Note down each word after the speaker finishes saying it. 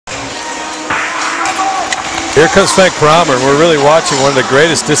Here comes Sven Kramer, and we're really watching one of the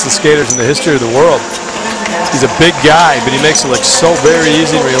greatest distance skaters in the history of the world. He's a big guy, but he makes it look so very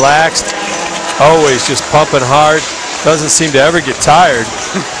easy and relaxed. Always just pumping hard. Doesn't seem to ever get tired.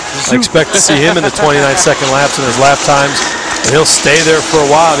 I expect to see him in the 29-second laps in his lap times, and he'll stay there for a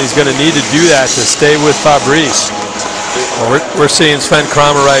while, and he's going to need to do that to stay with Fabrice. Well, we're seeing Sven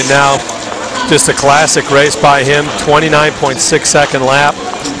Kramer right now. Just a classic race by him, 29.6-second lap.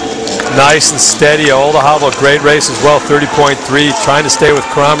 Nice and steady. Oldehovel, great race as well, 30.3. Trying to stay with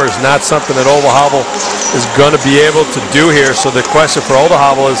Kramer is not something that Oldehovel is going to be able to do here. So the question for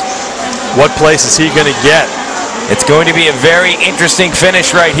Oldehovel is, what place is he going to get? It's going to be a very interesting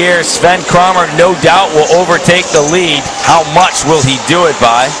finish right here. Sven Kramer, no doubt, will overtake the lead. How much will he do it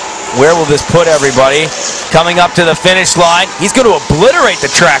by? Where will this put everybody? Coming up to the finish line, he's going to obliterate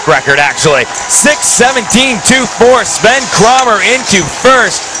the track record, actually. 6:17.24, Sven Kramer into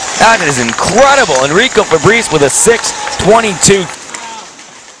first. That is incredible. Enrico Fabrice with a 6:22.